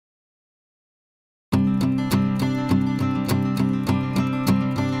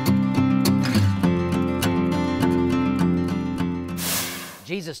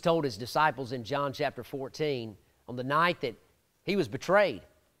Jesus told his disciples in John chapter 14, on the night that he was betrayed,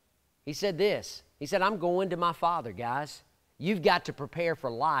 he said this. He said, I'm going to my Father, guys. You've got to prepare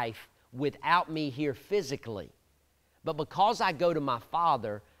for life without me here physically. But because I go to my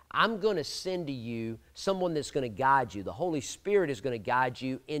Father, I'm going to send to you someone that's going to guide you. The Holy Spirit is going to guide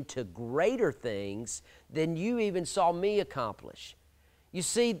you into greater things than you even saw me accomplish. You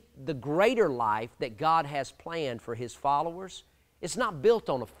see, the greater life that God has planned for His followers, it's not built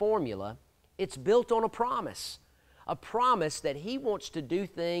on a formula. It's built on a promise that He wants to do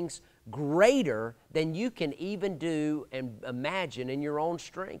things greater than you can even do and imagine in your own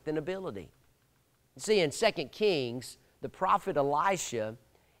strength and ability. You see, in 2 Kings, the prophet Elisha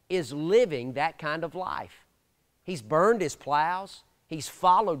is living that kind of life. He's burned his plows. He's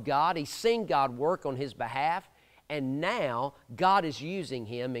followed God. He's seen God work on his behalf. And now God is using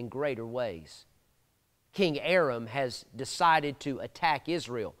him in greater ways. King Aram has decided to attack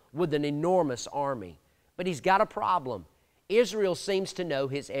Israel with an enormous army. But he's got a problem. Israel seems to know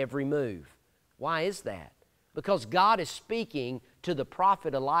his every move. Why is that? Because God is speaking to the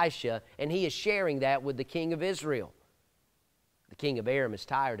prophet Elisha, and he is sharing that with the king of Israel. The king of Aram is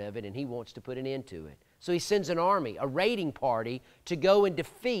tired of it, and he wants to put an end to it. So he sends an army, a raiding party, to go and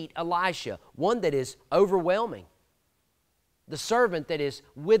defeat Elisha, one that is overwhelming. The servant that is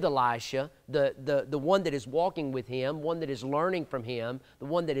with Elisha, the one that is walking with him, one that is learning from him, the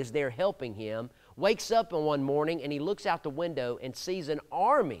one that is there helping him, wakes up one morning and he looks out the window and sees an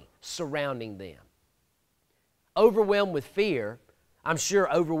army surrounding them. Overwhelmed with fear, I'm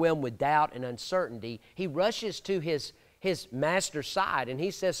sure overwhelmed with doubt and uncertainty, he rushes to his master's side and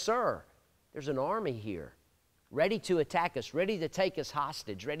he says, Sir, there's an army here, ready to attack us, ready to take us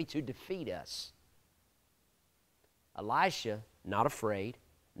hostage, ready to defeat us. Elisha, not afraid,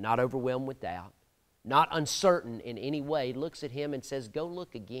 not overwhelmed with doubt, not uncertain in any way, looks at him and says, Go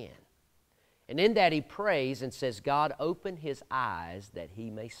look again. And in that he prays and says, God, open his eyes that he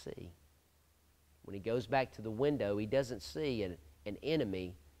may see. When he goes back to the window, he doesn't see an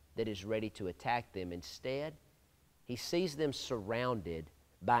enemy that is ready to attack them. Instead, he sees them surrounded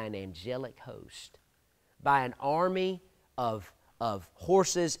by an angelic host, by an army of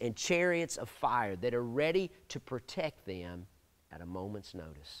horses and chariots of fire that are ready to protect them at a moment's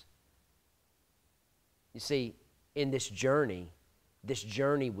notice. You see, in this journey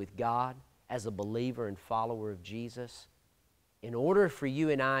with God, as a believer and follower of Jesus, in order for you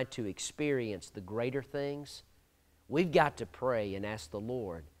and I to experience the greater things, we've got to pray and ask the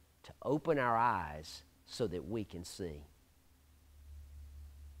Lord to open our eyes so that we can see.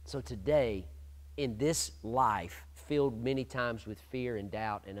 So today, in this life filled many times with fear and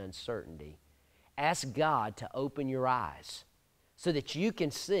doubt and uncertainty, ask God to open your eyes so that you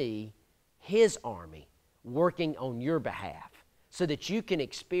can see His army working on your behalf, so that you can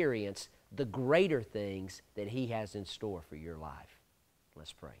experience the greater things that He has in store for your life.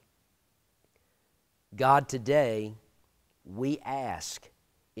 Let's pray. God, today we ask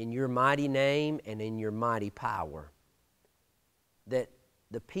in your mighty name and in your mighty power that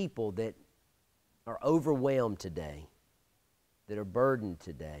the people that are overwhelmed today, that are burdened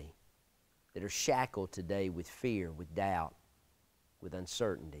today, that are shackled today with fear, with doubt, with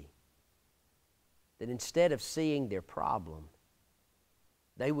uncertainty, that instead of seeing their problem,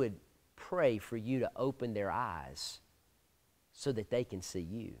 they would pray for you to open their eyes so that they can see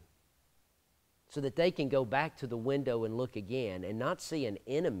you, so that they can go back to the window and look again and not see an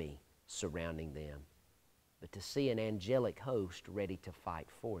enemy surrounding them, but to see an angelic host ready to fight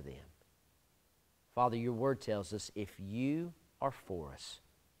for them. Father, your word tells us, if you are for us,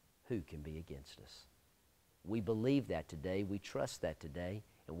 who can be against us? We believe that today, we trust that today,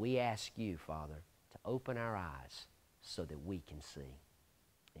 and we ask you, Father, to open our eyes so that we can see.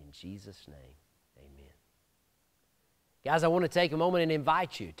 In Jesus' name, amen. Guys, I want to take a moment and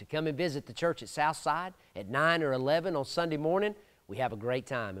invite you to come and visit the church at Southside at 9 or 11 on Sunday morning. We have a great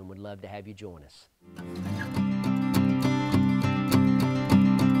time and would love to have you join us.